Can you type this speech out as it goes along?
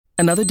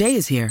Another day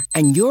is here,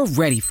 and you're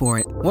ready for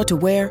it. What to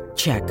wear?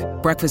 Check.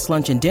 Breakfast,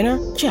 lunch, and dinner?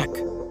 Check.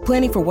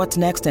 Planning for what's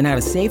next and how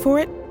to save for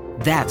it?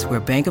 That's where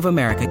Bank of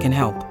America can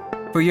help.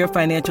 For your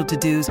financial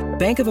to-dos,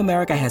 Bank of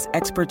America has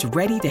experts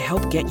ready to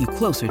help get you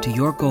closer to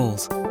your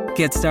goals.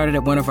 Get started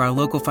at one of our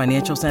local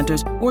financial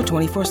centers or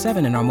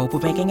 24/7 in our mobile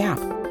banking app.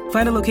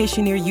 Find a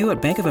location near you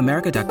at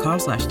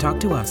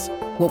bankofamerica.com/talktous.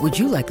 What would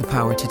you like the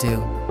power to do?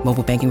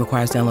 Mobile banking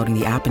requires downloading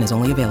the app and is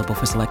only available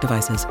for select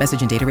devices.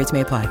 Message and data rates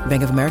may apply.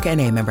 Bank of America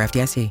N.A., member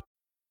FDIC.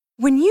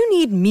 When you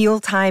need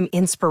mealtime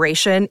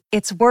inspiration,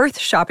 it's worth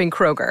shopping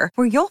Kroger,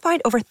 where you'll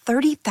find over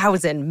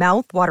 30,000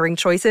 mouth-watering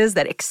choices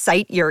that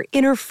excite your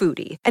inner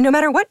foodie. And no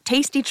matter what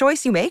tasty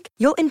choice you make,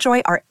 you'll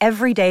enjoy our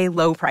everyday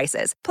low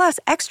prices, plus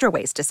extra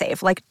ways to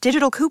save, like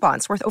digital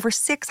coupons worth over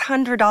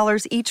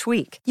 $600 each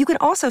week. You can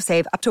also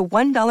save up to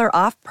 $1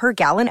 off per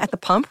gallon at the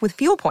pump with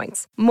fuel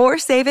points. More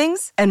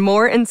savings and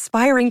more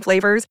inspiring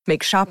flavors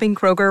make shopping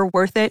Kroger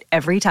worth it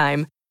every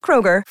time.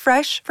 Kroger,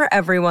 fresh for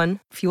everyone.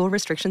 Fuel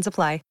restrictions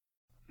apply.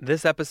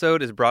 This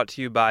episode is brought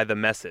to you by The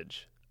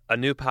Message, a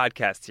new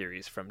podcast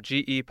series from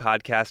GE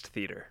Podcast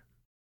Theater.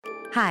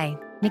 Hi,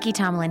 Nikki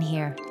Tomlin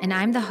here, and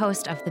I'm the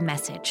host of The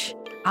Message.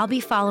 I'll be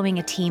following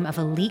a team of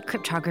elite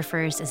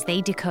cryptographers as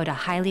they decode a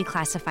highly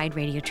classified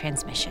radio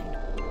transmission.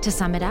 To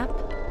sum it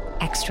up,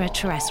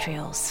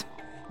 extraterrestrials.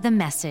 The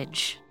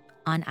Message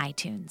on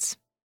iTunes.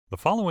 The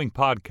following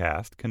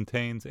podcast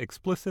contains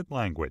explicit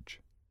language.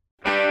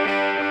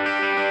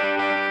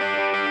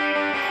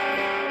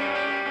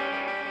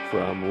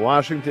 From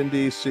Washington,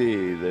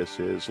 D.C., this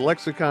is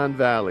Lexicon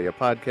Valley, a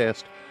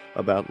podcast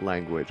about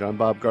language. I'm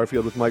Bob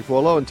Garfield with Mike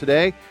Volo, and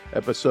today,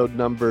 episode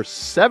number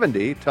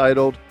 70,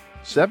 titled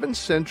 7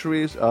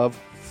 Centuries of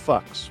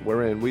Fucks,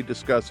 wherein we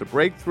discuss a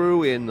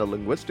breakthrough in the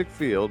linguistic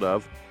field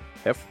of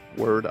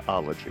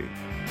F-wordology.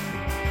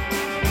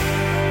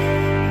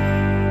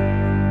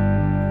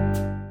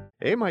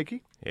 Hey,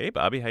 Mikey. Hey,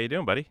 Bobby. How you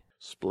doing, buddy?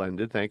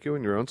 Splendid, thank you.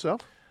 And your own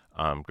self?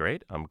 I'm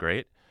great.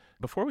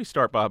 Before we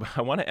start, Bob,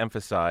 I want to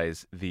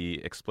emphasize the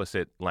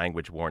explicit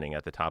language warning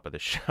at the top of the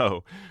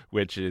show,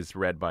 which is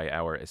read by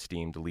our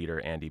esteemed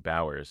leader, Andy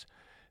Bowers.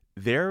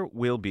 There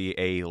will be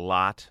a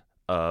lot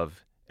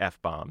of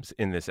F-bombs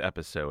in this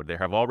episode. There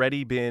have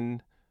already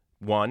been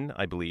one,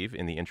 I believe,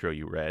 in the intro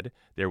you read.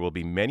 There will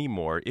be many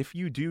more. If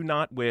you do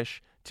not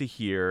wish to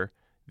hear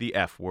the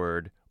F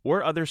word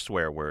or other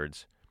swear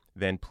words,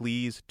 then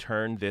please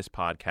turn this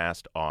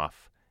podcast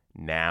off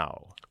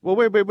now. Well,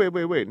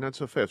 wait, not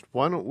so fast.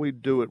 Why don't we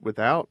do it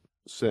without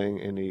saying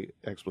any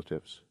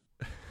expletives?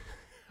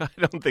 I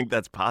don't think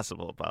that's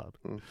possible, Bob.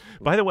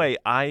 By the way,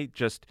 I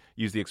just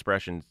use the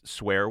expression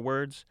swear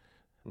words.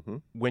 Mm-hmm.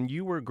 When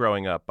you were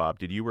growing up, Bob,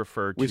 did you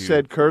refer to... We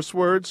said curse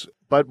words,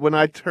 but when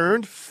I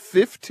turned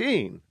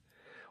 15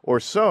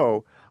 or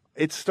so,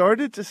 it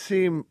started to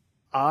seem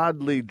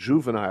oddly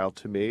juvenile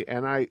to me,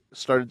 and I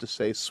started to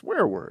say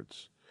swear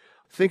words,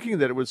 thinking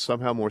that it was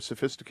somehow more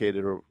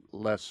sophisticated or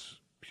less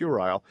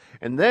puerile.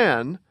 And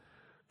then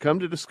come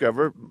to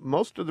discover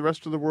most of the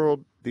rest of the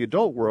world, the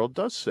adult world,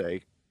 does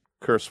say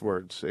curse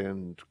words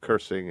and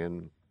cursing,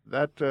 and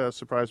that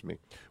surprised me.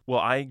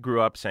 Well, I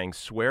grew up saying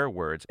swear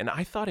words, and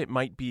I thought it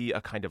might be a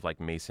kind of like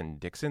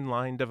Mason-Dixon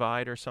line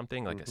divide or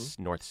something, like a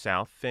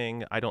north-south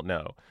thing. I don't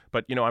know.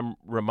 But, I'm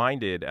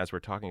reminded, as we're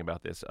talking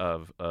about this,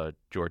 of a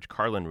George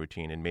Carlin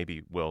routine, and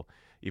maybe we'll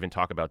even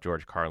talk about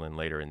George Carlin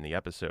later in the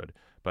episode,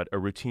 but a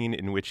routine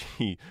in which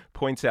he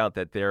points out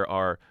that there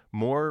are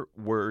more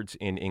words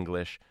in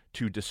English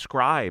to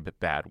describe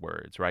bad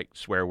words, right?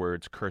 Swear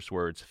words, curse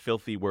words,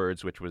 filthy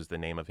words, which was the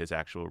name of his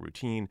actual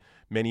routine,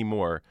 many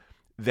more,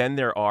 than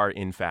there are,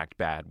 in fact,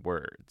 bad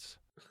words.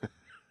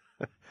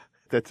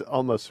 That's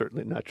almost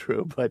certainly not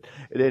true, but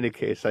in any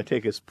case, I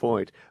take his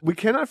point. We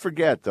cannot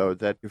forget, though,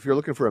 that if you're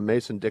looking for a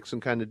Mason-Dixon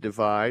kind of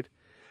divide,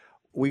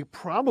 we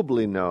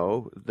probably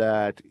know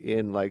that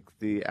in, like,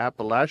 the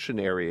Appalachian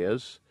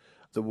areas,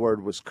 the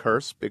word was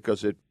curse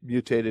because it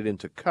mutated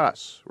into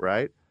cuss,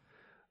 right?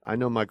 I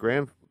know my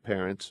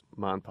grandparents,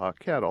 Ma and Pa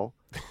Kettle,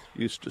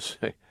 used to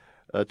say,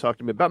 talk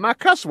to me about my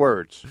cuss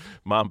words.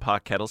 Ma and Pa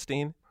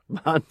Kettlestein?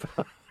 Ma and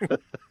Pa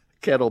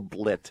Kettle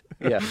Blit.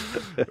 Yeah.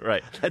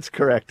 Right. That's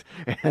correct.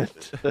 And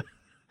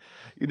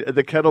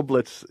the Kettle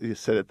Blitz, you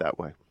said it that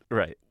way.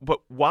 Right.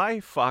 But why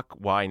fuck,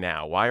 why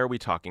now? Why are we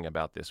talking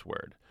about this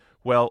word?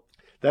 Well,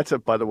 that's,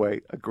 by the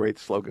way, a great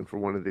slogan for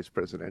one of these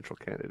presidential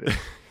candidates.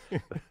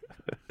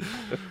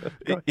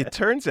 It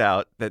turns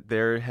out that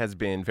there has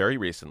been very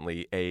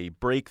recently a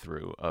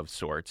breakthrough of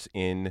sorts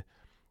in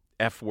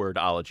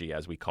F-wordology,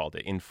 as we called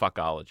it, in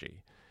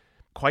fuckology.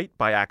 Quite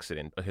by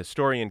accident, a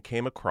historian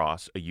came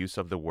across a use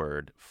of the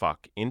word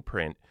fuck in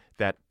print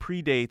that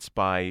predates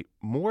by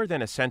more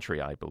than a century,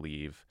 I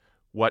believe,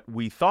 what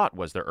we thought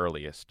was the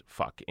earliest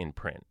fuck in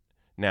print.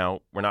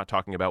 Now, we're not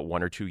talking about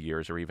 1 or 2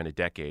 years or even a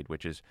decade,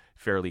 which is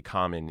fairly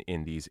common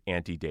in these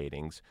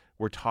anti-datings.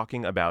 We're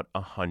talking about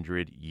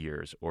 100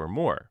 years or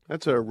more.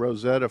 That's a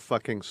Rosetta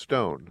fucking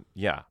Stone.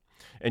 Yeah.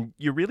 And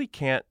you really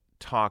can't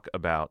talk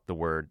about the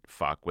word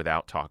fuck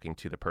without talking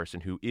to the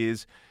person who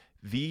is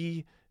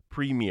the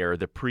premier,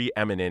 the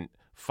preeminent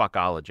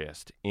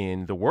fuckologist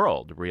in the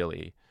world,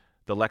 really,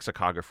 the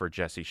lexicographer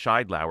Jesse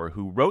Scheidlauer,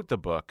 who wrote the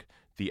book,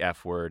 The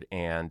F Word,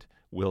 and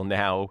will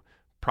now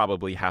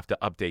probably have to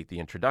update the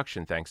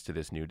introduction thanks to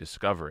this new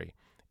discovery.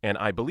 And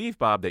I believe,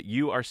 Bob, that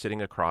you are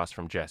sitting across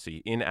from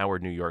Jesse in our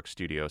New York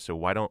studio, so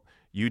why don't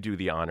you do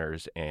the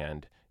honors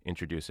and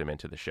introduce him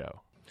into the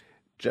show?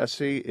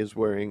 Jesse is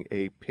wearing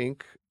a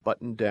pink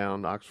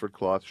button-down Oxford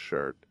cloth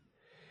shirt,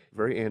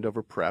 very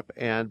Andover prep,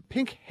 and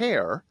pink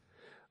hair.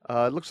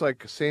 It looks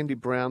like sandy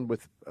brown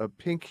with a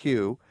pink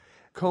hue,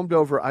 combed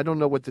over. I don't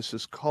know what this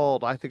is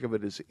called. I think of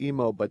it as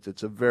emo, but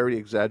it's a very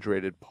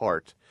exaggerated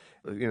part,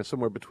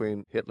 somewhere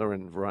between Hitler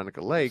and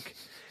Veronica Lake.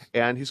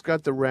 And he's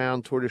got the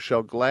round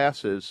tortoiseshell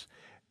glasses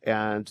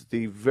and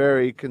the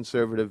very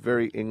conservative,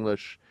 very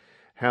English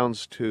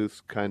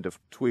houndstooth kind of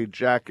tweed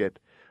jacket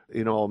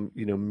in all,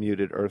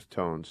 muted earth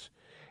tones.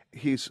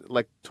 He's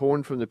like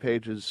torn from the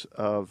pages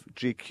of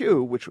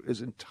GQ, which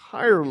is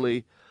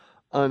entirely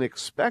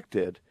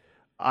unexpected.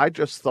 I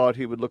just thought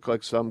he would look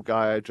like some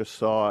guy I just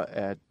saw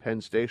at Penn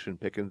Station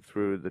picking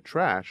through the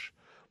trash.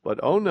 But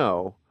oh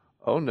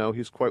no,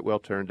 he's quite well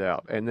turned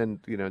out. And then,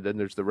 then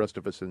there's the rest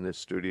of us in this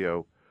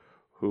studio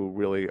who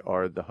really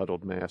are the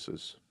huddled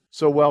masses.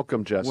 So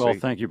welcome, Jesse. Well,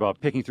 thank you, Bob.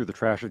 Picking through the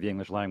trash of the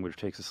English language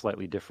takes a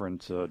slightly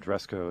different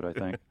dress code, I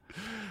think.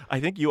 I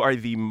think you are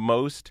the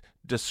most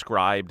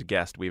described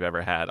guest we've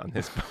ever had on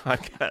this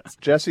podcast.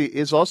 Jesse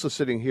is also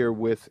sitting here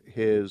with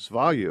his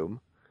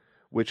volume,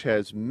 which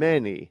has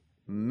many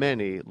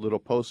little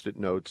Post-it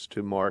notes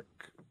to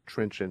mark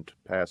trenchant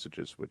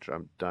passages, which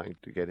I'm dying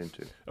to get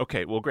into.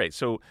 Okay, well, great.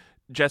 So,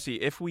 Jesse,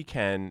 if we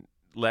can,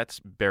 let's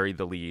bury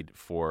the lead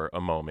for a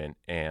moment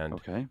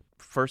and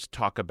first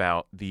talk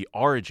about the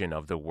origin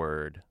of the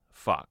word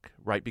fuck,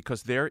 right?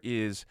 Because there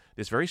is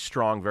this very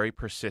strong, very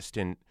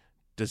persistent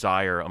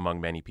desire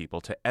among many people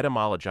to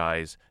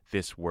etymologize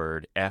this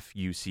word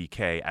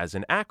F-U-C-K as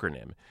an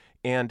acronym.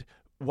 And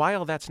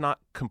while that's not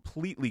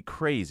completely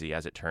crazy,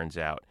 as it turns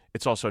out,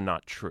 it's also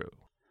not true.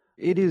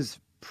 It is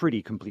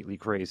pretty completely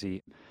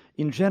crazy.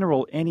 In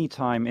general, any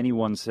time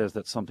anyone says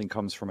that something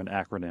comes from an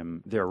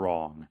acronym, they're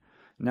wrong.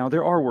 Now,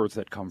 there are words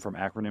that come from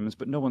acronyms,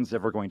 but no one's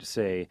ever going to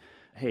say,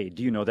 hey,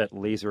 do you know that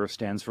LASER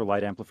stands for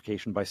light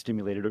amplification by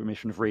stimulated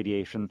emission of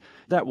radiation?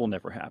 That will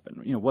never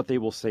happen. What they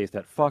will say is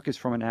that fuck is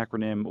from an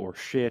acronym, or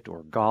shit,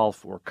 or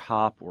golf, or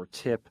cop, or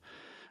tip.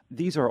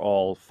 These are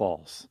all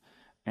false.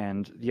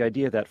 And the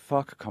idea that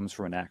fuck comes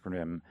from an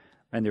acronym,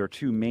 and there are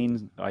two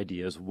main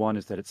ideas. One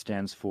is that it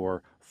stands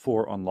for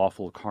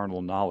unlawful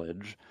carnal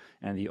knowledge,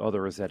 and the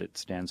other is that it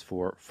stands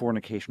for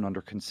fornication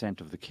under consent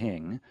of the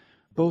king.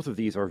 Both of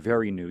these are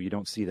very new. You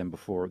don't see them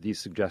before, these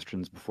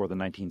suggestions before the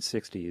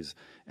 1960s,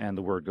 and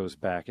the word goes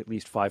back at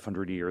least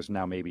 500 years,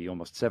 now maybe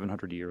almost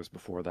 700 years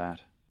before that.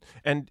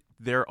 And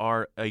there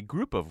are a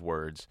group of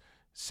words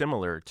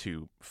similar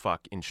to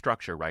fuck in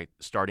structure, right?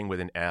 Starting with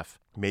an F,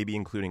 maybe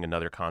including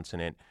another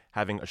consonant,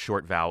 having a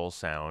short vowel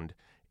sound,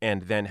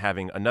 and then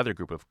having another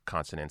group of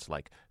consonants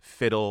like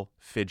fiddle,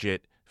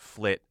 fidget,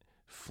 flit,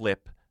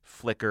 flip,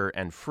 flicker,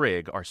 and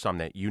frig are some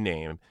that you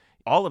name.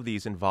 All of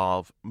these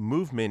involve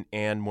movement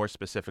and, more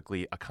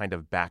specifically, a kind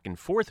of back and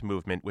forth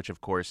movement, which, of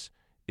course,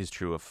 is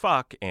true of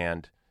fuck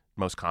and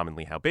most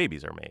commonly how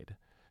babies are made.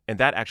 And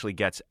that actually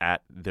gets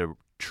at the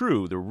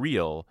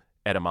real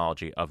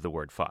etymology of the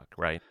word fuck,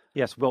 right?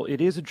 Yes, well,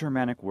 it is a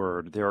Germanic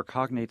word. There are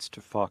cognates to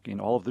fuck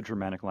in all of the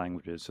Germanic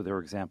languages. So there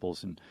are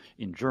examples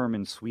in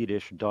German,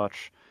 Swedish,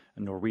 Dutch,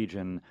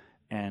 Norwegian,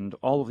 and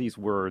all of these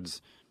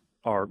words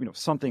are,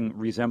 something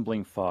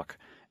resembling fuck,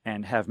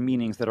 and have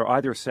meanings that are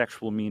either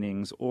sexual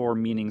meanings or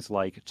meanings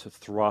like to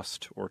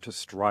thrust or to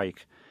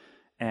strike.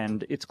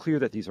 And it's clear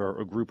that these are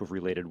a group of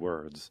related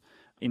words.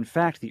 In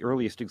fact, the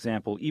earliest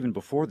example, even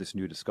before this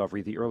new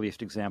discovery, the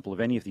earliest example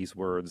of any of these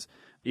words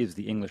is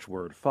the English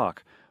word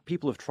fuck.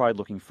 People have tried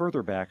looking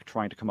further back,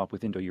 trying to come up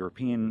with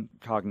Indo-European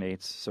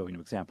cognates, so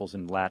examples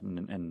in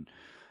Latin, and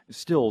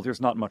still there's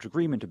not much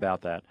agreement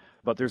about that.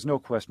 But there's no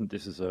question that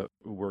this is a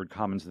word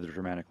common to the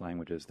Germanic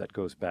languages that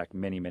goes back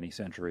many, many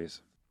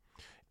centuries.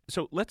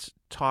 So let's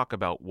talk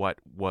about what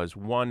was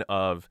one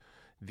of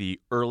the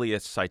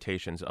earliest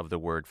citations of the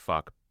word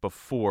fuck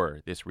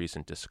before this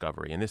recent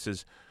discovery. And this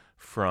is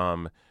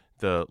from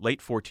the late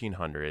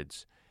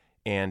 1400s,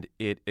 and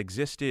it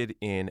existed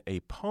in a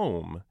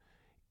poem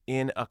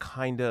in a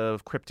kind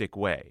of cryptic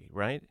way,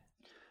 right?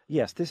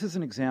 Yes, this is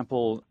an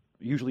example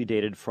usually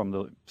dated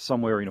from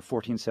somewhere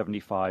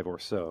 1475 or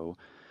so,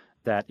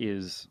 that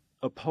is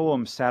a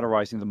poem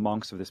satirizing the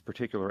monks of this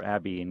particular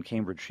abbey in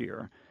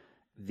Cambridgeshire.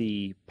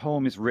 The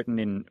poem is written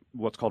in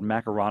what's called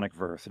macaronic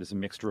verse. It is a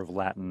mixture of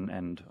Latin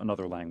and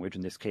another language,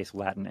 in this case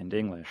Latin and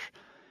English.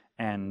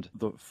 And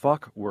the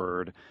fuck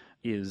word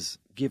is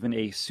given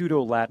a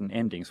pseudo-Latin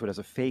ending, so it has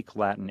a fake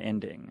Latin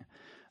ending.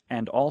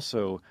 And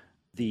also,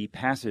 the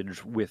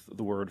passage with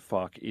the word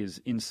fuck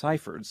is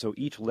enciphered, so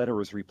each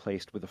letter is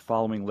replaced with the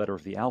following letter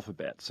of the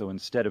alphabet. So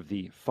instead of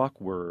the fuck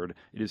word,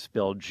 it is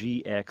spelled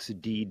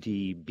GXDDBOV,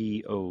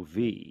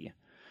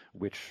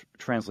 which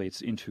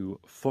translates into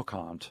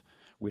fuckant,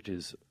 which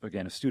is,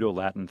 again, a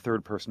pseudo-Latin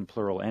third-person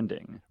plural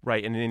ending.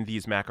 Right, and in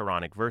these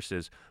macaronic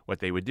verses, what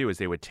they would do is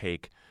they would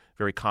take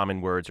very common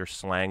words or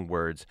slang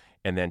words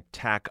and then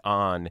tack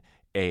on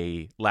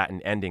a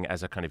Latin ending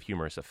as a kind of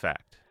humorous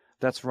effect.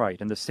 That's right,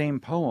 and the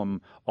same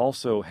poem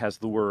also has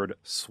the word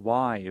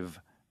swive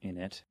in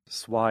it.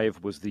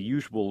 Swive was the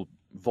usual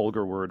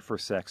vulgar word for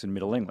sex in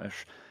Middle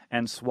English,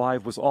 and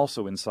swive was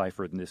also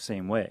enciphered in the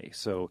same way.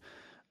 So,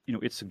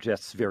 it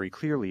suggests very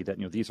clearly that,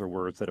 these are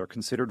words that are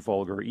considered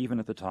vulgar even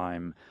at the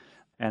time.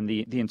 And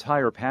the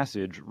entire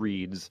passage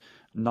reads,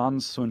 non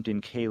sunt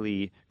in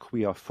celi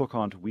quia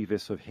fucant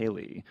vivis of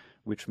heli,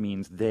 which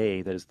means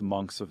they, that is the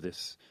monks of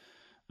this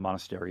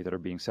monastery that are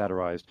being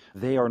satirized,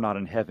 they are not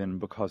in heaven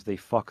because they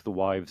fuck the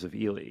wives of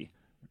Ely,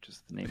 which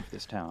is the name of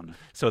this town.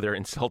 So they're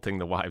insulting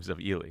the wives of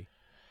Ely.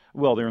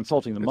 Well, they're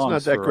insulting the monks.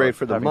 It's not that great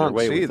for the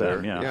monks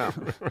either. Yeah.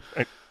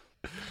 Right.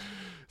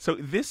 So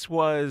this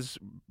was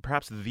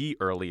perhaps the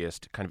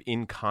earliest kind of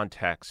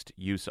in-context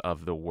use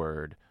of the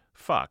word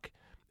fuck.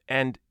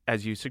 And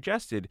as you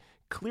suggested,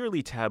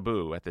 clearly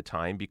taboo at the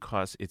time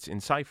because it's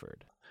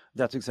enciphered.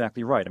 That's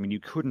exactly right. I mean,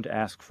 you couldn't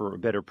ask for a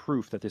better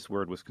proof that this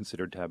word was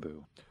considered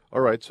taboo.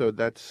 All right, so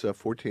that's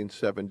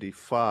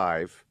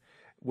 1475,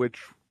 which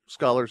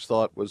scholars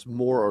thought was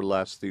more or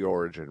less the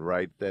origin,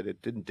 right? That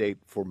it didn't date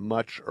for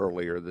much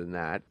earlier than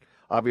that.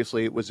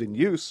 Obviously, it was in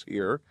use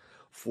here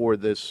for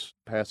this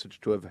passage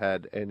to have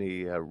had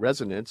any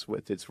resonance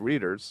with its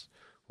readers,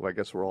 who I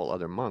guess were all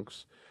other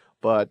monks.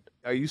 But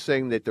are you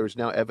saying that there's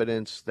now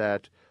evidence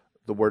that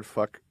the word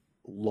fuck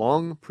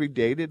long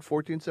predated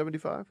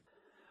 1475?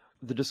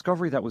 The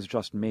discovery that was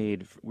just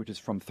made, which is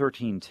from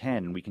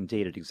 1310, we can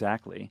date it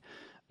exactly,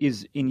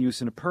 is in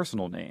use in a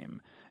personal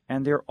name.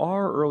 And there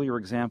are earlier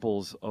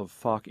examples of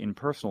fuck in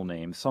personal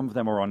names. Some of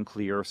them are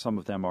unclear, some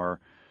of them are,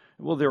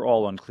 well, they're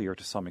all unclear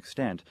to some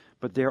extent.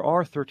 But there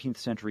are 13th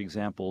century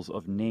examples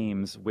of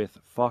names with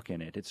fuck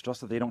in it. It's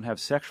just that they don't have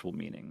sexual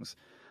meanings.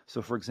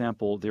 So, for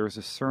example, there is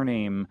a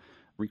surname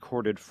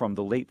recorded from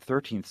the late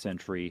 13th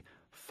century,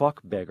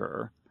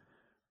 fuckbeggar,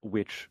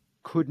 which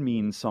could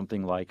mean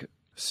something like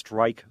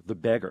strike the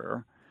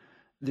beggar.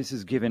 This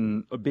is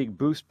given a big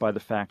boost by the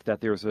fact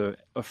that there's a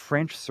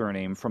French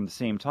surname from the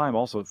same time,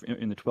 also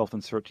in the 12th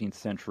and 13th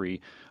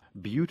century,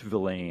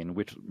 butevillain,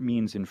 which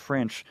means in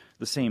French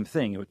the same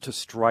thing, to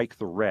strike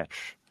the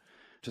wretch,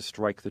 to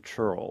strike the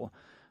churl.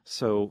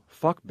 So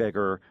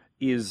fuckbeggar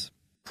is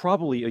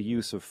probably a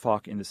use of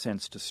fuck in the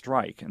sense to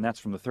strike, and that's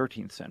from the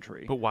 13th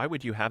century. But why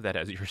would you have that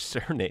as your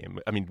surname?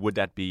 I mean, would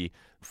that be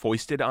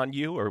foisted on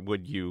you, or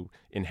would you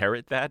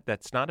inherit that?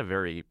 That's not a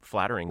very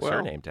flattering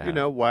surname to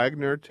have.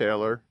 Wagner,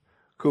 Taylor,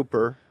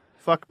 Cooper,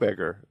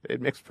 fuckbeggar. It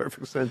makes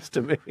perfect sense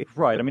to me.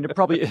 Right. I mean, it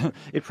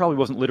probably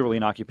wasn't literally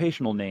an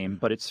occupational name,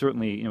 but it's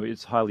certainly,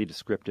 it's highly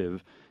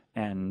descriptive,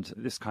 and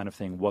this kind of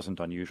thing wasn't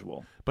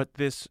unusual. But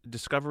this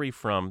discovery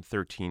from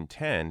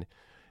 1310,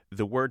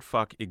 the word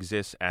fuck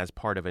exists as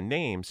part of a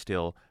name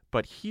still,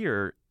 but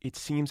here it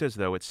seems as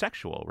though it's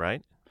sexual,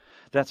 right?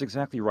 That's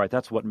exactly right.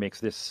 That's what makes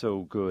this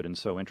so good and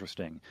so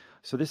interesting.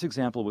 So this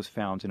example was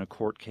found in a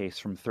court case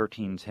from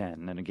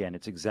 1310, and again,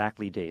 it's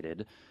exactly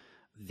dated.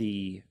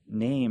 The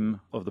name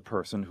of the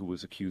person who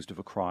was accused of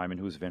a crime and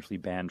who was eventually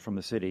banned from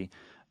the city,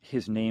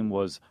 his name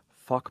was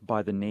Fuck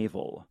by the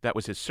Navel. That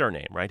was his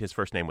surname, right? His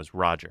first name was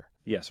Roger.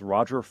 Yes,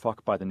 Roger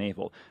Fuck by the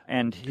Navel.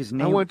 And his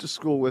name... I went to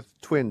school with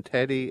twin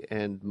Teddy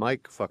and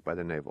Mike Fuck by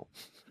the Navel.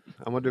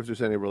 I wonder if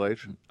there's any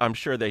relation. I'm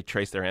sure they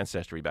trace their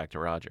ancestry back to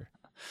Roger.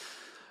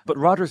 But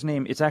Roger's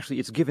name,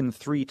 it's given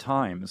 3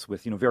 times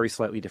with, very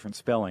slightly different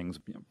spellings,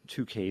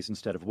 2 Ks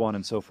instead of 1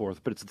 and so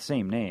forth, but it's the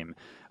same name.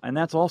 And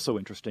that's also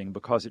interesting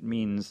because it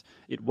means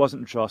it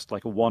wasn't just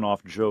like a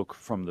one-off joke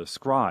from the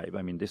scribe.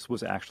 I mean, this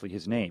was actually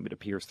his name. It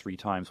appears 3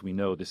 times. We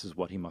know this is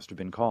what he must have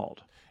been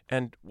called.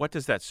 And what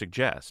does that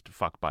suggest,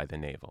 fuck by the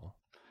navel?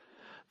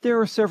 There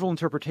are several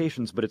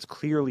interpretations, but it's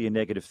clearly a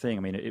negative thing.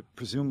 I mean,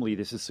 presumably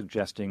this is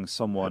suggesting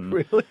someone...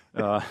 Really?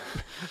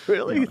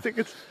 Really? You think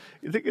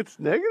it's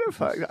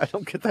negative? I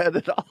don't get that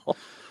at all.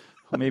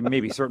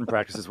 Maybe certain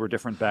practices were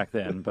different back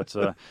then, but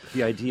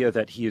the idea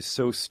that he is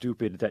so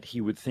stupid that he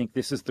would think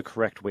this is the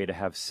correct way to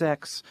have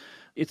sex,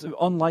 it's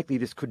unlikely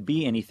this could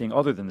be anything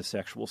other than the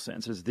sexual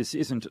sense. This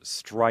isn't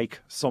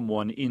strike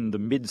someone in the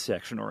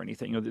midsection or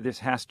anything. This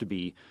has to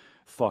be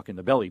fuck in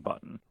the belly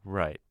button.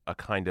 Right. A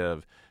kind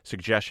of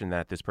suggestion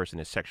that this person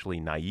is sexually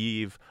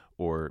naive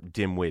or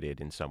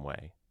dim-witted in some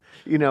way.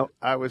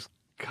 I was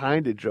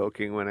kind of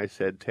joking when I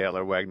said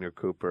Taylor, Wagner,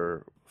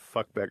 Cooper,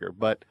 fuckbeggar,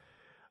 but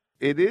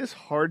it is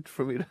hard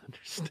for me to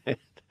understand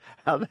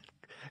how that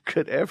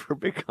could ever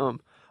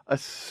become a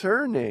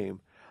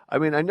surname. I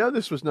mean, I know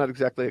this was not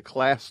exactly a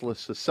classless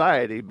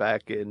society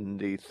back in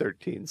the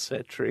 13th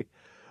century,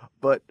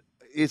 but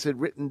is it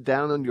written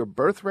down on your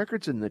birth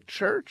records in the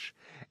church?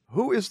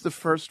 Who is the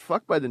first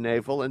fuck by the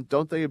navel, and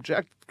don't they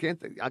object?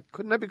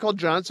 Couldn't that be called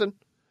Johnson?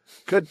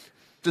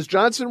 Does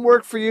Johnson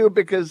work for you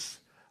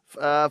because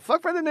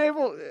fuck by the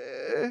navel?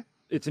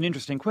 It's an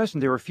interesting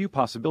question. There are a few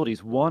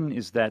possibilities. One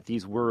is that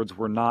these words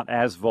were not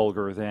as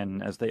vulgar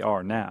then as they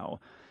are now.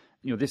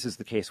 This is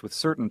the case with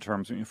certain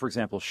terms. For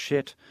example,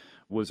 shit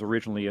was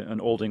originally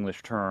an Old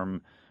English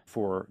term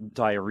for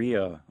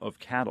diarrhea of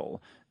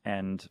cattle,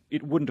 and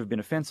it wouldn't have been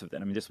offensive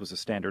then. This was a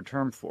standard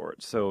term for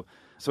it. So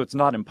it's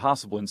not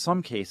impossible in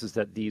some cases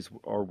that these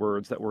are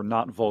words that were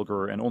not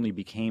vulgar and only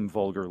became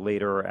vulgar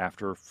later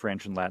after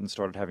French and Latin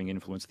started having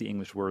influence. The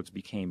English words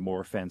became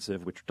more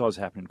offensive, which does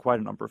happen in quite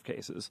a number of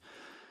cases.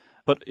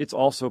 But it's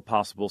also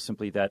possible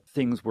simply that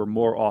things were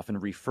more often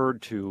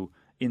referred to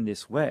in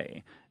this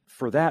way.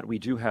 For that, we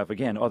do have,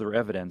 again, other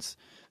evidence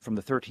from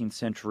the 13th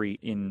century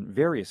in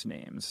various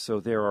names. So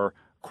there are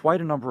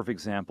quite a number of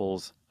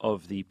examples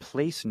of the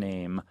place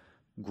name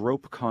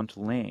Gropekunt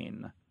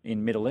Lane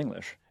in Middle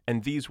English.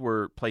 And these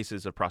were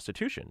places of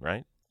prostitution,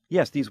 right?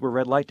 Yes, these were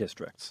red light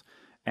districts.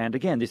 And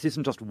again, this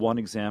isn't just one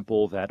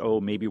example that,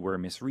 maybe we're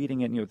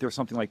misreading it. There's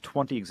something like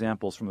 20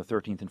 examples from the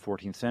 13th and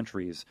 14th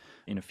centuries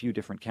in a few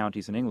different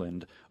counties in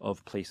England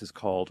of places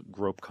called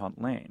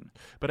Gropekunt Lane.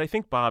 But I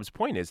think Bob's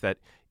point is that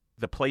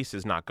the place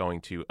is not going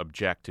to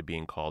object to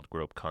being called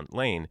Gropekunt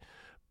Lane,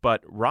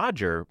 but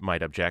Roger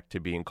might object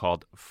to being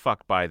called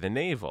fuck by the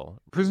navel.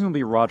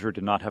 Presumably Roger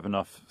did not have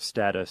enough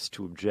status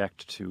to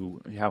object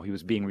to how he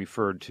was being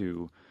referred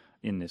to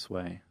in this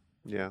way.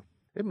 Yeah.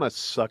 It must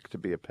suck to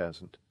be a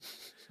peasant.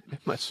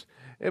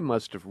 It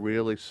must have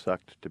really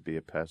sucked to be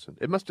a peasant.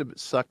 It must have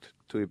sucked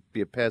to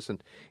be a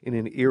peasant in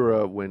an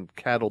era when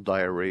cattle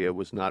diarrhea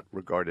was not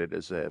regarded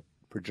as a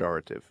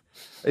pejorative.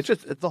 It's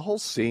just the whole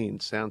scene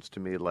sounds to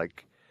me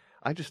like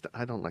I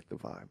don't like the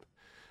vibe.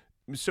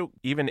 So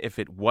even if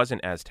it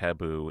wasn't as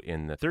taboo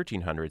in the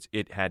 1300s,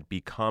 it had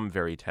become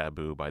very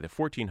taboo by the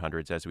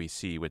 1400s, as we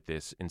see with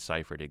this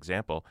enciphered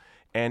example.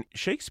 And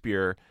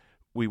Shakespeare,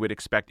 we would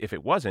expect, if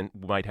it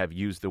wasn't, might have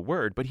used the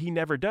word, but he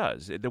never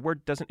does. The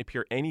word doesn't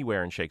appear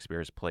anywhere in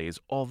Shakespeare's plays,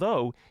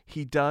 although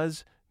he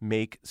does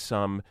make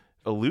some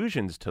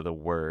allusions to the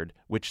word,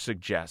 which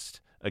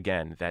suggest,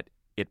 again, that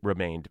it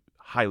remained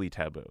highly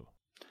taboo.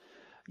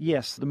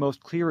 Yes, the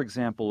most clear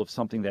example of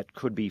something that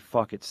could be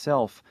fuck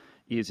itself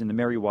is in The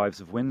Merry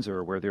Wives of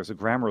Windsor, where there's a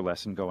grammar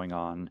lesson going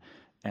on,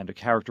 and a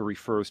character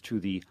refers to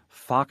the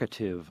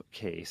vocative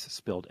case,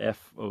 spelled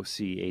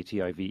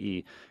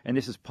F-O-C-A-T-I-V-E. And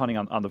this is punning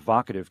on the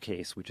vocative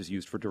case, which is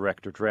used for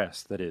direct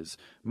address. That is,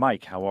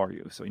 Mike, how are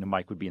you? So,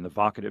 Mike would be in the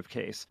vocative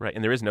case. Right,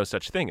 and there is no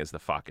such thing as the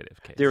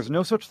vocative case. There's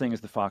no such thing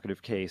as the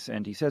vocative case,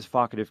 and he says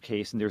vocative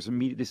case, and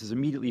this is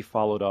immediately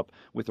followed up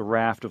with a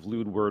raft of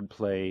lewd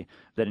wordplay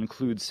that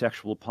includes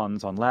sexual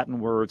puns on Latin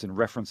words and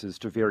references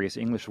to various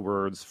English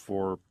words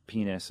for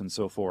penis and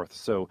so forth.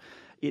 So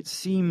it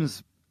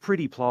seems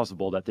pretty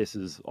plausible that this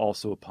is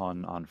also a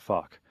pun on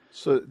fuck.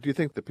 So do you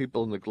think the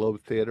people in the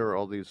Globe Theater,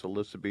 all these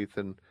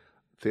Elizabethan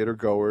theater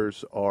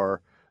goers,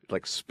 are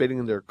like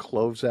spitting their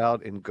clothes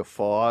out in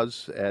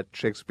guffaws at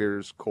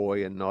Shakespeare's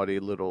coy and naughty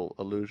little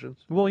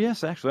allusions? Well,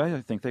 yes, actually,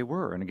 I think they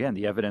were. And again,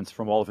 the evidence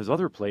from all of his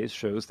other plays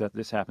shows that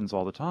this happens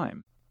all the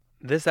time.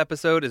 This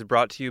episode is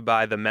brought to you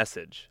by The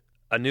Message,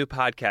 a new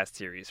podcast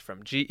series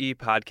from GE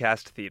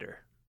Podcast Theater.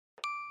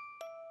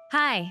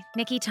 Hi,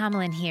 Nikki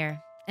Tomlin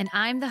here, and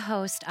I'm the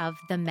host of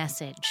The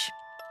Message.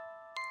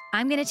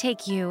 I'm going to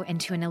take you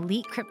into an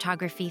elite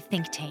cryptography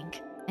think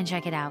tank, and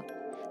check it out.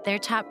 Their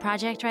top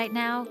project right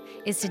now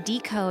is to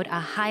decode a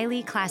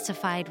highly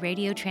classified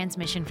radio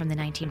transmission from the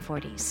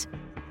 1940s.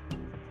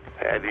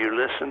 Have you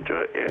listened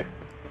to it yet?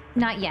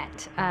 Not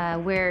yet.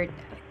 We're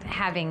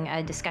having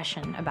a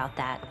discussion about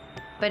that.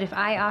 But if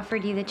I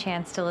offered you the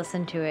chance to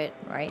listen to it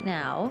right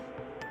now...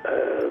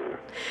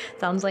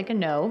 sounds like a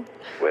no.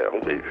 Well,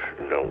 we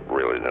don't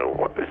really know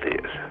what it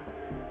is.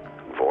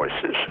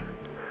 Voices,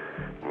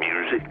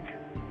 music,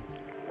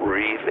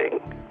 breathing.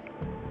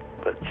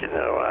 But,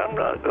 I'm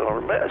not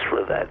going to mess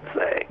with that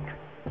thing.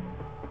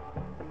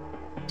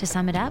 To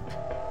sum it up,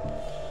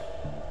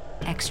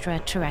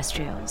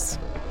 extraterrestrials.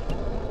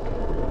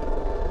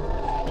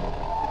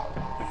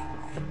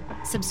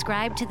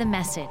 Subscribe to The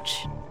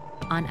Message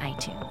on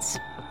iTunes.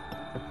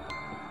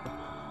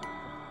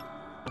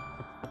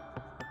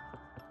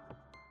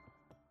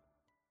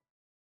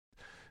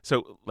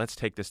 So let's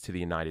take this to the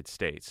United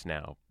States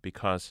now,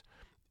 because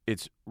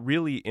it's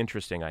really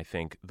interesting, I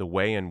think, the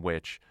way in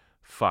which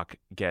fuck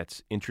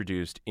gets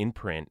introduced in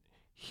print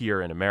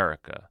here in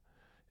America.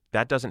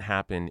 That doesn't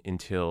happen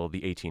until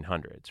the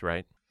 1800s,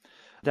 right?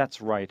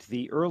 That's right.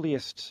 The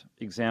earliest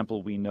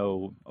example we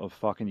know of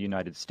fuck in the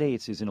United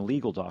States is in a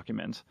legal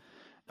document.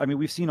 I mean,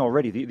 we've seen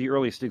already, the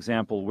earliest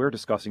example we're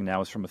discussing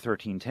now is from a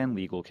 1310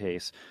 legal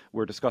case.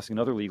 We're discussing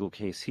another legal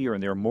case here,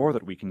 and there are more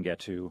that we can get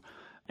to.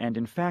 And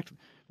in fact,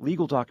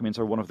 legal documents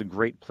are one of the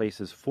great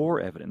places for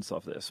evidence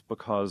of this,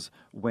 because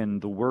when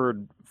the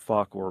word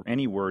fuck or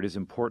any word is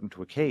important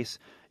to a case,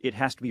 it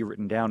has to be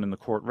written down in the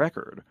court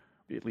record.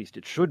 At least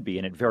it should be,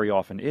 and it very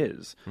often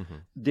is. Mm-hmm.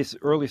 This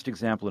earliest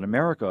example in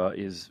America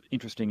is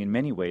interesting in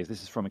many ways.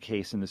 This is from a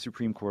case in the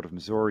Supreme Court of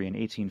Missouri in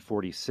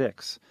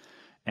 1846,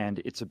 and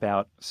it's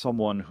about a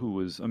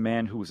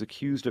man who was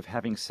accused of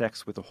having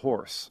sex with a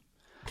horse.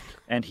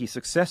 and he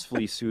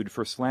successfully sued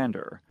for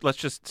slander. Let's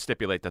just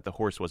stipulate that the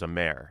horse was a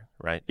mare,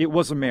 right? It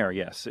was a mare,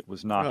 yes. It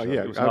was not.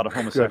 It was not a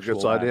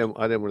homosexual act. I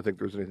didn't want to think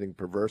there was anything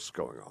perverse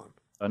going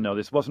on. No,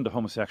 this wasn't a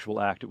homosexual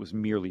act. It was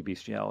merely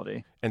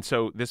bestiality. And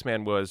so this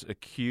man was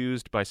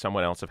accused by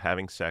someone else of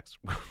having sex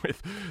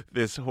with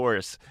this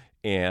horse,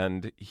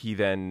 and he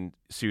then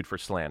sued for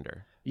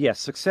slander. Yes,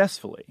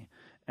 successfully.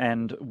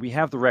 And we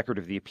have the record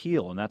of the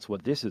appeal, and that's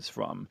what this is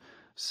from.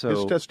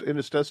 So in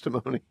his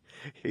testimony,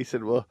 he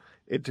said, well,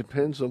 it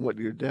depends on what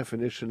your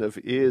definition of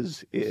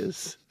is.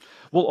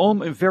 Well,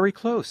 very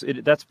close.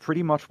 That's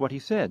pretty much what he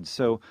said.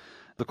 So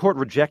the court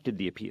rejected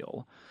the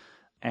appeal,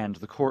 and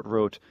the court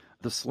wrote,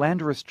 the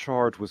slanderous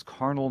charge was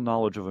carnal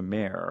knowledge of a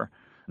mare,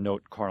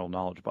 note carnal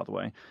knowledge, by the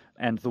way,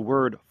 and the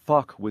word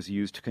fuck was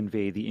used to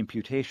convey the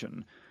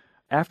imputation.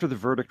 After the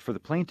verdict for the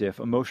plaintiff,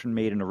 a motion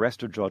made an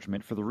arrest of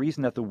judgment for the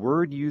reason that the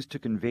word used to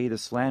convey the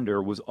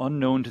slander was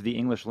unknown to the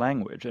English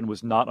language and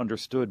was not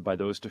understood by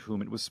those to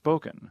whom it was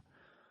spoken.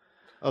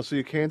 Oh, so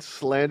you can't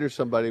slander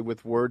somebody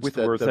with words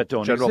that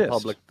don't general exist.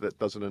 Public that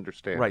doesn't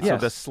understand. Right, Yes.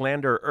 So the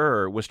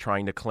slanderer was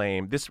trying to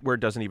claim this word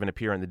doesn't even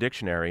appear in the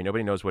dictionary.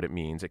 Nobody knows what it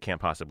means. It can't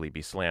possibly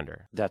be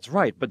slander. That's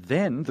right. But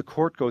then the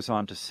court goes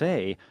on to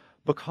say,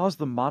 because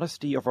the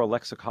modesty of our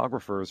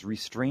lexicographers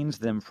restrains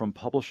them from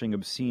publishing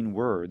obscene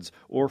words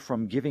or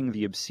from giving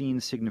the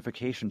obscene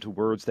signification to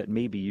words that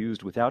may be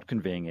used without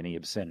conveying any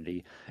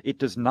obscenity, it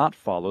does not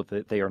follow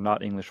that they are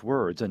not English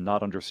words and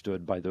not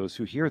understood by those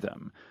who hear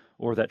them,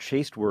 or that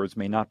chaste words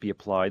may not be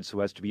applied so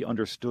as to be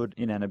understood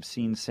in an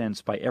obscene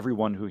sense by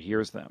everyone who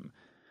hears them.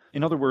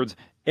 In other words,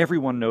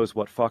 everyone knows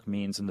what fuck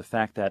means, and the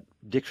fact that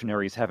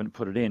dictionaries haven't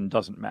put it in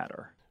doesn't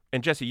matter.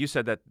 And Jesse, you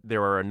said that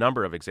there are a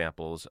number of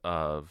examples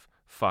of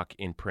fuck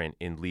in print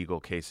in legal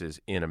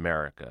cases in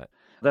America.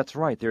 That's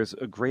right. There's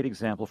a great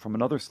example from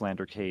another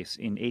slander case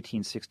in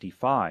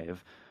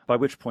 1865, by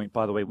which point,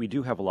 by the way, we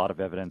do have a lot of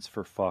evidence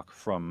for fuck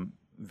from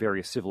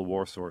various Civil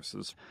War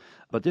sources.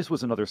 But this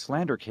was another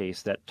slander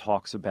case that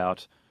talks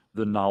about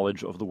the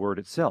knowledge of the word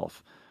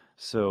itself.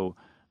 So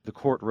the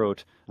court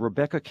wrote,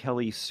 Rebecca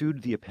Kelly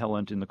sued the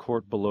appellant in the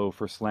court below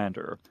for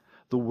slander.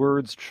 The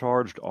words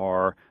charged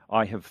are,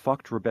 I have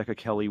fucked Rebecca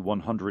Kelly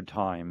 100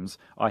 times.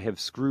 I have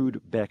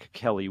screwed Beck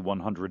Kelly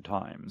 100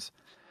 times.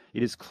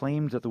 It is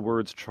claimed that the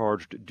words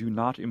charged do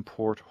not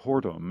import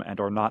whoredom and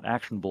are not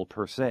actionable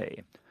per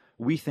se.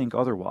 We think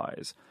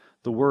otherwise.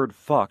 The word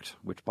fucked,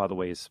 which by the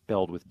way is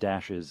spelled with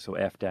dashes, so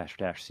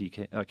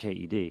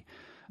F-C-K-E-D,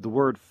 the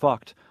word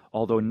fucked,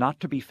 although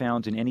not to be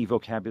found in any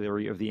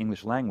vocabulary of the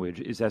English language,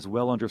 is as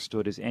well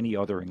understood as any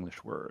other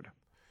English word.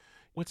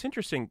 What's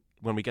interesting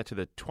when we get to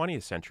the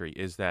 20th century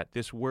is that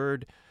this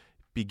word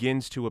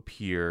begins to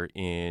appear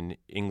in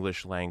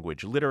English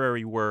language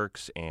literary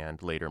works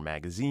and later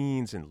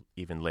magazines and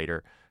even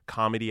later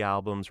comedy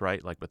albums,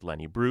 right, like with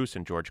Lenny Bruce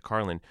and George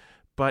Carlin.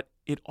 But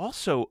it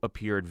also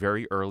appeared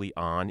very early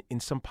on in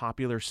some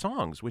popular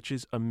songs, which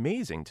is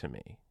amazing to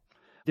me.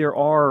 There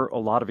are a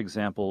lot of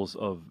examples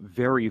of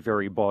very,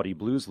 very bawdy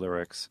blues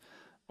lyrics,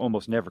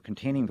 almost never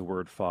containing the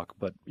word fuck,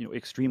 but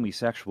extremely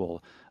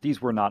sexual.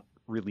 These were not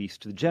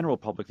released to the general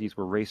public. These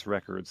were race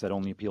records that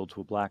only appealed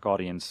to a black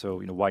audience, so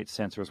white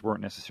censors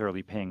weren't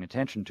necessarily paying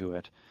attention to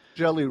it.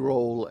 Jelly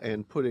roll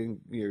and putting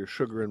your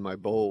sugar in my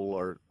bowl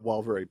are,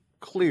 while very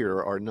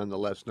clear, are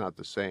nonetheless not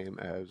the same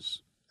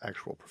as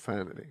actual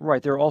profanity.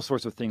 Right, there are all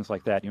sorts of things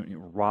like that,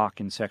 rock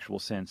in sexual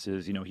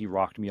senses, he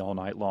rocked me all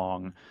night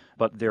long,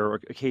 but there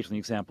are occasionally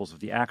examples of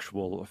the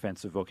actual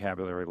offensive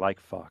vocabulary like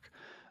fuck.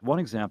 One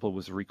example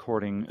was a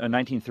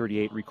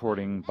 1938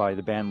 recording by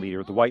the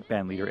white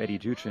band leader Eddie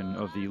Duchin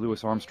of the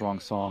Louis Armstrong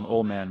song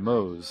Old Man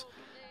Mose.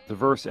 The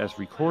verse as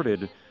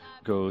recorded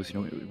goes,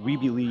 we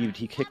believed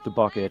he kicked the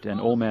bucket and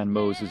Old Man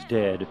Mose is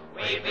dead.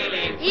 We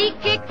believe he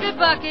kicked the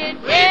bucket,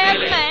 yeah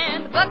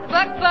man,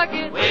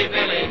 bucket. We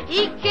believe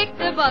he kicked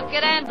the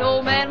bucket and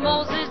Old Man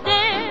Mose is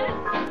dead.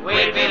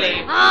 We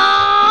believe,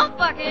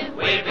 bucket.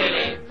 We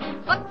believe,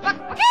 bucket.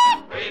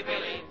 We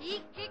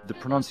believe. The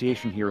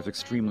pronunciation here is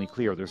extremely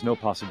clear. There's no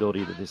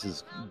possibility that this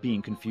is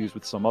being confused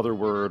with some other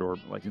word or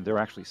they're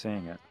actually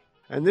saying it.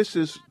 And this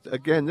is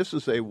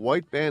a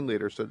white band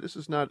leader, so this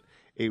is not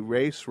a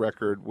race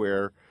record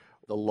where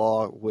the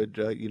law would,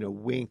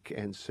 wink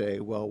and say,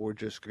 well, we're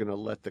just going to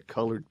let the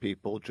colored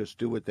people just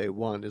do what they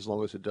want as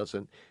long as it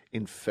doesn't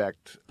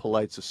infect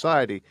polite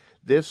society.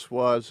 This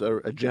was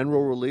a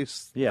general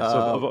release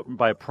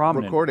by a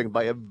prominent recording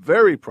by a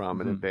very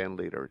prominent band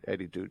leader,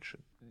 Eddie Duchin.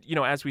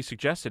 As we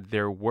suggested,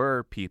 there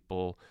were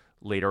people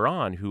later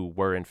on who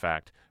were, in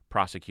fact,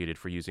 prosecuted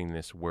for using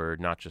this word,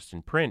 not just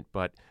in print,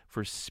 but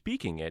for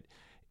speaking it.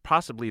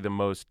 Possibly the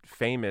most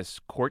famous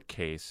court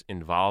case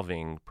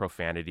involving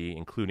profanity,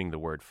 including the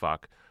word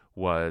fuck,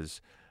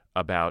 was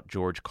about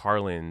George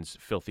Carlin's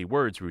filthy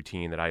words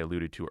routine that I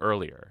alluded to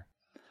earlier.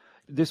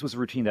 This was a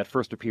routine that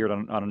first appeared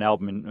on an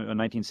album, a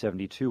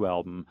 1972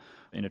 album,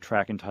 in a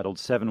track entitled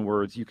 7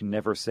 Words You Can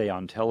Never Say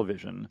on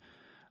Television.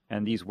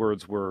 And these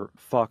words were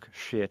fuck,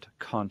 shit,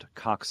 cunt,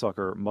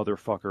 cocksucker,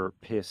 motherfucker,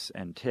 piss,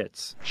 and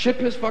tits. Shit,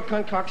 piss, fuck,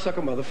 cunt,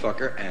 cocksucker,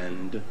 motherfucker,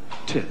 and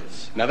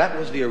tits. Now that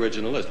was the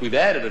original list. We've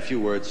added a few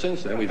words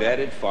since then. We've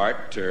added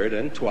fart, turd,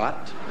 and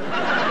twat.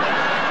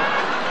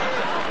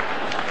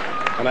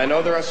 And I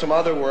know there are some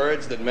other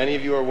words that many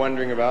of you are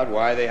wondering about,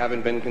 why they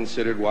haven't been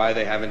considered, why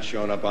they haven't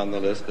shown up on the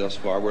list thus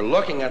far. We're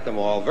looking at them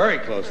all very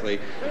closely.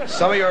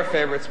 Some of your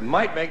favorites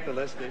might make the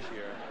list this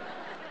year.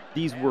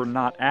 These were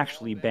not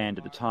actually banned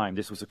at the time.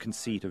 This was a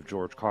conceit of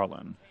George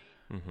Carlin.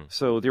 Mm-hmm.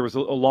 So there was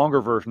a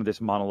longer version of this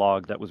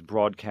monologue that was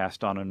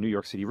broadcast on a New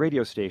York City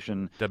radio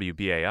station.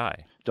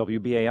 WBAI.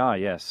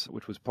 WBAI, yes,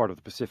 which was part of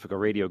the Pacifica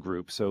radio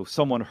group. So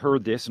someone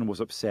heard this and was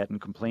upset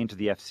and complained to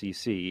the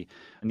FCC.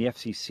 And the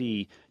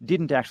FCC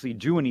didn't actually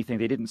do anything.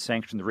 They didn't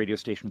sanction the radio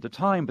station at the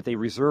time, but they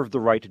reserved the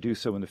right to do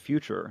so in the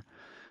future.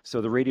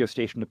 So the radio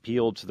station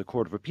appealed to the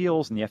Court of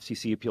Appeals, and the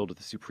FCC appealed to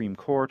the Supreme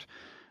Court.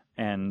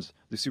 And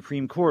the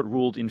Supreme Court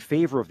ruled in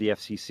favor of the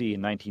FCC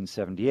in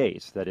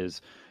 1978. That is,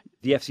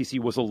 the FCC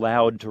was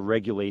allowed to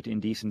regulate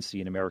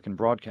indecency in American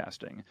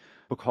broadcasting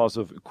because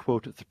of,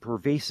 quote, the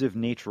pervasive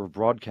nature of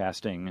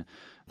broadcasting,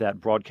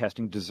 that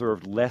broadcasting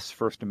deserved less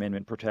First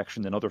Amendment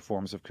protection than other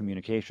forms of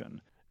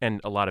communication.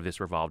 And a lot of this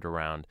revolved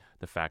around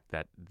the fact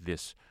that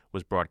this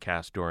was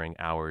broadcast during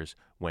hours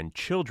when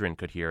children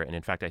could hear. And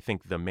in fact, I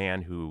think the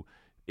man who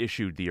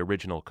issued the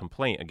original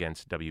complaint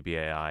against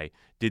WBAI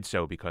did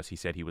so because he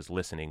said he was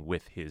listening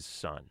with his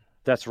son.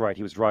 That's right.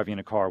 He was driving in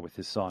a car with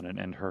his son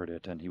and heard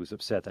it, and he was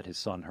upset that his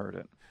son heard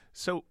it.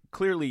 So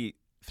clearly,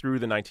 through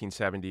the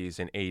 1970s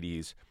and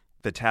 80s,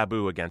 the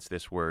taboo against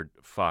this word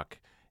fuck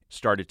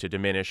started to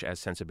diminish as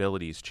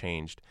sensibilities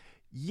changed.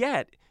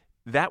 Yet,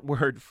 that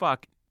word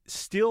fuck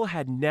still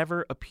had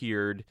never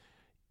appeared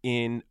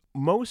in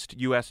most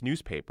U.S.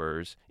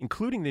 newspapers,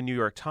 including the New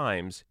York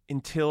Times,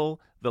 until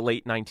the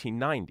late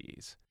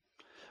 1990s.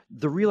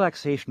 The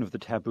relaxation of the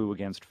taboo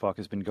against fuck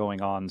has been going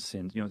on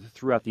since,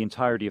 throughout the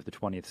entirety of the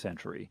 20th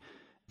century.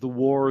 The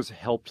wars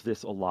helped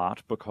this a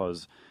lot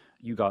because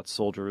you got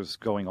soldiers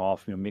going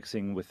off,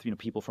 mixing with,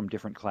 people from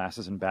different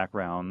classes and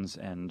backgrounds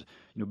and,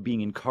 being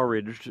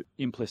encouraged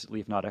implicitly,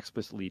 if not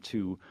explicitly,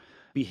 to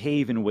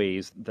behave in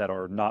ways that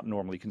are not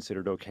normally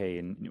considered okay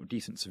in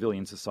decent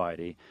civilian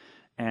society.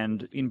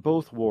 And in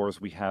both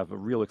wars, we have a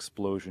real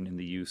explosion in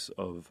the use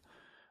of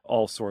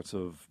all sorts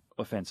of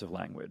offensive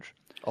language.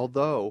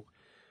 Although,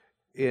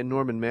 in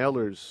Norman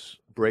Mailer's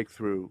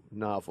breakthrough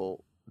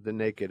novel, The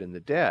Naked and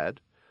the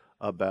Dead,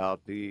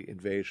 about the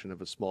invasion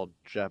of a small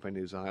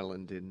Japanese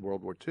island in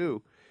World War II,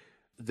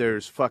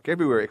 there's fuck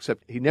everywhere,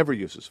 except he never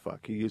uses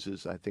fuck. He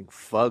uses, I think,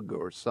 fug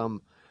or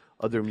some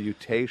other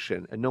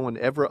mutation, and no one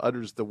ever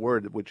utters the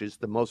word, which is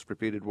the most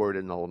repeated word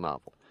in the whole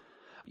novel.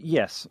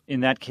 Yes, in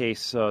that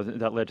case,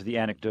 that led to the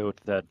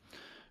anecdote that,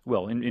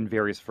 well, in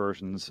various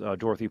versions,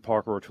 Dorothy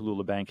Parker or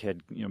Tallulah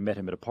Bankhead, met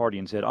him at a party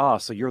and said,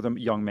 so you're the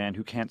young man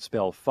who can't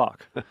spell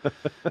fuck.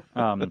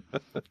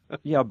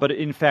 Yeah, but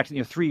in fact,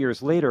 3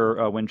 years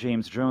later, when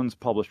James Jones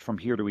published From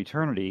Here to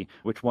Eternity,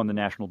 which won the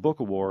National Book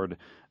Award,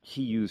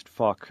 he used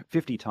fuck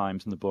 50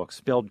 times in the book,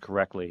 spelled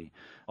correctly,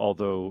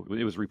 although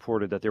it was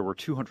reported that there were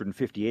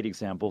 258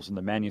 examples in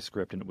the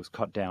manuscript and it was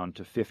cut down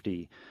to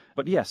 50.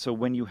 But yeah, so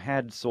when you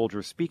had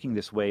soldiers speaking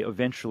this way,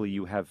 eventually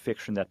you have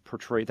fiction that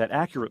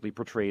accurately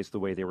portrays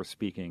the way they were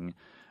speaking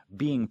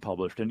being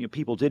published. And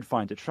people did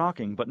find it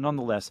shocking, but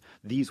nonetheless,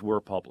 these were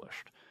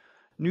published.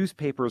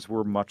 Newspapers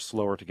were much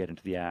slower to get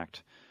into the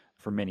act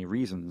for many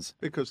reasons.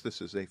 Because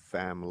this is a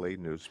family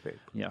newspaper.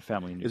 Yeah,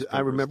 family newspaper. I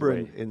remember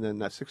in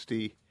the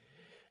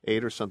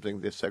 68 or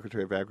something, the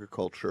Secretary of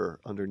Agriculture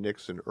under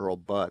Nixon, Earl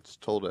Butz,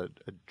 told a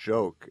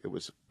joke. It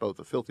was both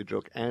a filthy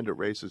joke and a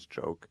racist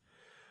joke.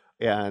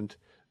 And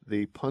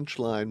the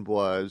punchline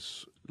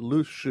was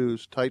loose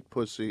shoes, tight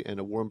pussy, and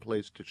a warm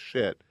place to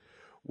shit,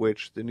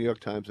 which the New York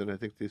Times and I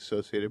think the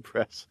Associated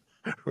Press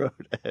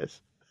wrote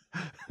as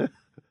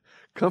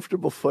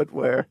comfortable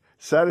footwear,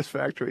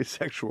 satisfactory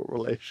sexual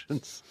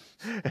relations,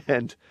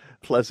 and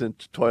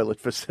pleasant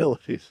toilet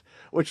facilities,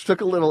 which took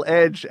a little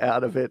edge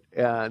out of it.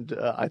 And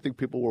I think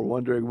people were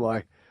wondering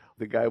why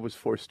the guy was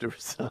forced to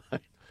resign.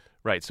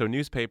 Right. So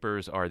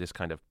newspapers are this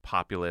kind of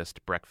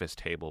populist breakfast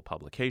table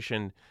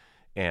publication.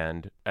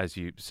 And as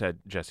you said,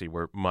 Jesse,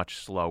 we're much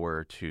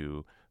slower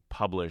to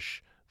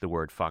publish the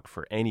word fuck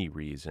for any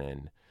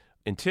reason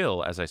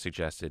until, as I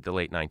suggested, the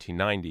late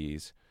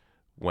 1990s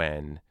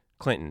when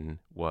Clinton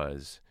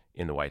was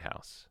in the White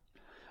House.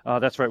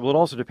 That's right. Well, it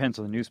also depends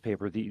on the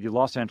newspaper. The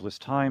Los Angeles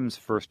Times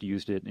first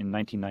used it in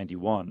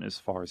 1991, as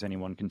far as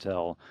anyone can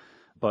tell.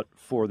 But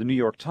for the New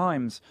York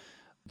Times,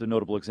 the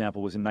notable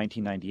example was in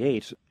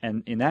 1998,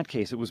 and in that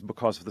case, it was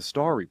because of the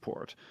Starr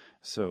Report.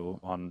 So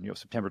on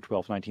September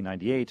 12,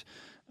 1998,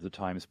 the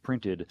Times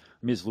printed,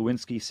 Ms.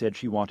 Lewinsky said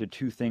she wanted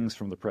two things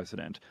from the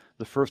president.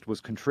 The first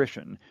was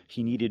contrition.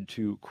 He needed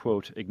to,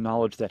 quote,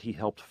 acknowledge that he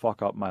helped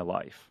fuck up my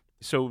life.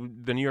 So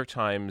the New York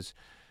Times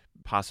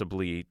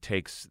possibly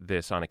takes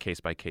this on a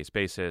case-by-case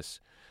basis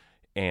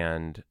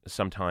and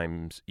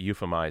sometimes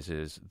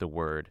euphemizes the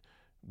word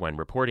when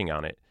reporting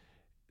on it.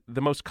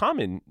 the most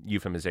common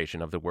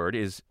euphemisation of the word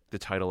is the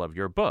title of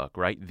your book,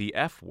 right? The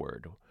F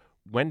word.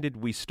 When did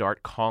we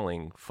start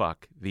calling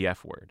fuck the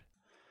F word?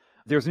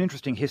 There's an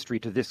interesting history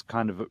to this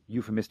kind of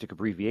euphemistic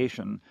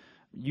abbreviation.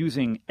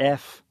 Using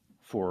F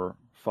for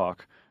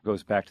fuck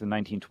goes back to the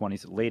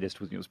 1920s at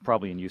latest. It was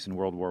probably in use in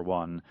World War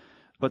I.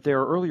 But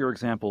there are earlier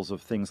examples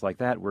of things like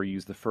that where you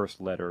use the first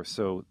letter.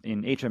 So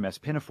in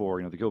HMS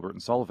Pinafore, the Gilbert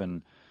and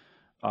Sullivan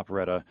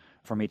operetta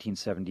from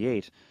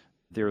 1878,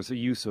 there's a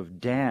use of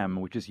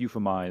damn, which is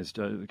euphemized.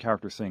 The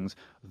character sings,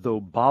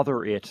 "Though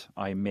bother it,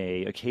 I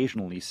may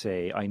occasionally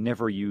say, I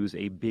never use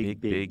a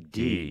big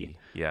D."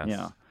 Yes.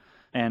 Yeah.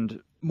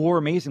 And more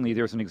amazingly,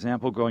 there's an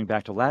example going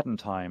back to Latin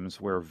times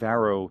where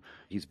Varro,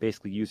 he's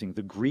basically using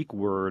the Greek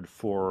word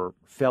for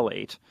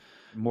fellate,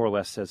 more or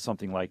less says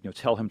something like,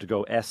 tell him to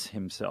go S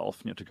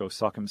himself, to go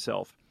suck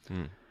himself.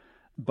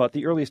 But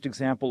the earliest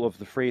example of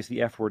the phrase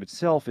the F word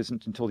itself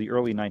isn't until the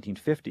early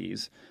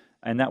 1950s,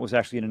 and that was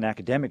actually in an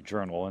academic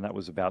journal, and that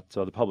was about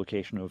the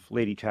publication of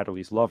Lady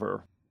Chatterley's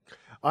Lover.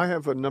 I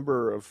have a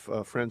number of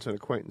friends and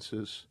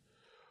acquaintances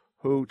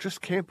who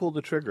just can't pull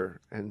the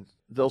trigger, and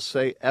they'll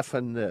say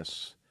effing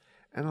this.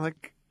 And I'm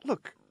like,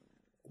 look,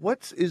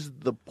 what is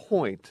the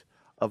point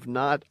of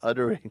not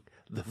uttering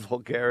the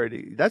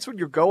vulgarity? That's what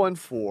you're going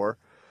for.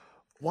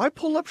 Why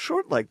pull up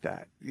short like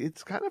that?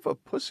 It's kind of a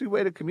pussy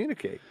way to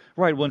communicate.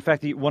 Right. Well, in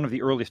fact, one of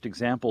the earliest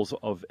examples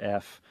of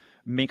F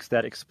makes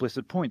that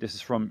explicit point. This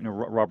is from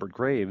Robert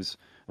Graves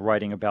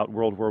writing about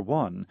World War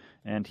I,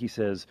 and he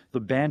says, the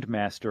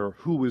bandmaster,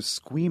 who was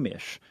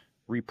squeamish,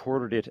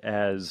 reported it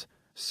as,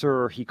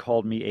 "Sir, he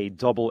called me a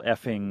double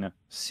effing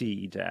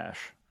C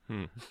dash."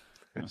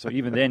 So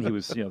even then he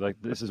was,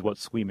 this is what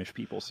squeamish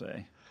people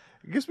say.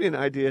 It gives me an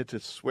idea to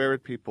swear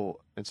at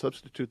people and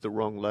substitute the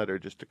wrong letter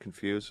just to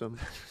confuse them.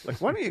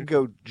 Like, why don't you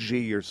go G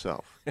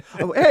yourself?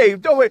 Oh, hey,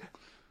 don't wait.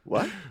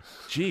 What?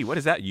 Gee, what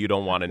is that? You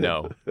don't want to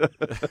know.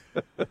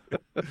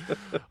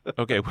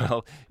 Okay,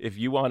 well, if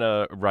you want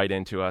to write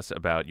into us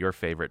about your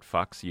favorite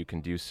fucks, you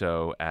can do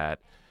so at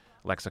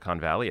Lexicon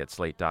Valley at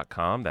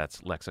Slate.com.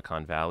 That's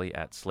Lexicon Valley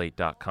at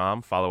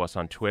Slate.com. Follow us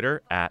on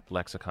Twitter at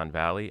Lexicon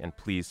Valley, and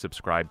please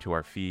subscribe to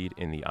our feed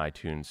in the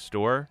iTunes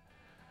Store.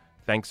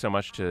 Thanks so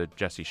much to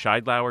Jesse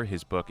Scheidlauer.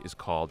 His book is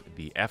called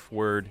The F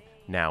Word,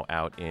 now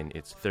out in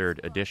its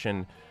 3rd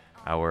edition.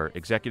 Our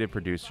executive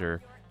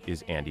producer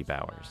is Andy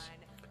Bowers.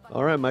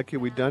 All right, Mikey,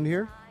 we done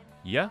here?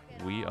 Yeah,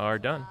 we are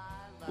done.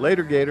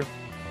 Later, Gator.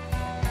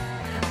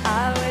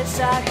 I wish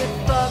I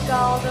could fuck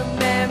all the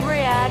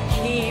memory I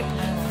keep.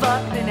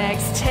 Fuck the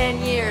next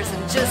 10 years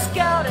and just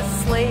go to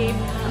sleep.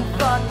 I'm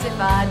fucked if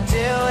I do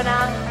and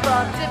I'm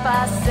fucked if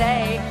I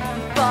say.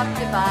 I'm fucked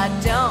if I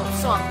don't,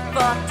 so I'm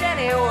fucked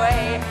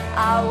anyway.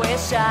 I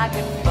wish I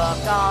could fuck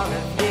all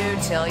of you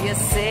till you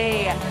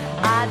see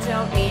I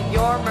don't need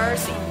your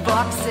mercy,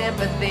 fuck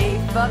sympathy.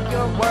 Fuck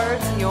your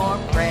words and your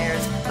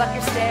prayers. Fuck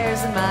your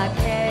stares and my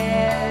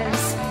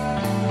cares.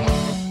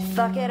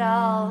 Fuck it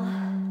all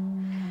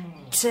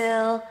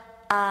till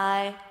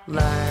I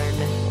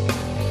learn.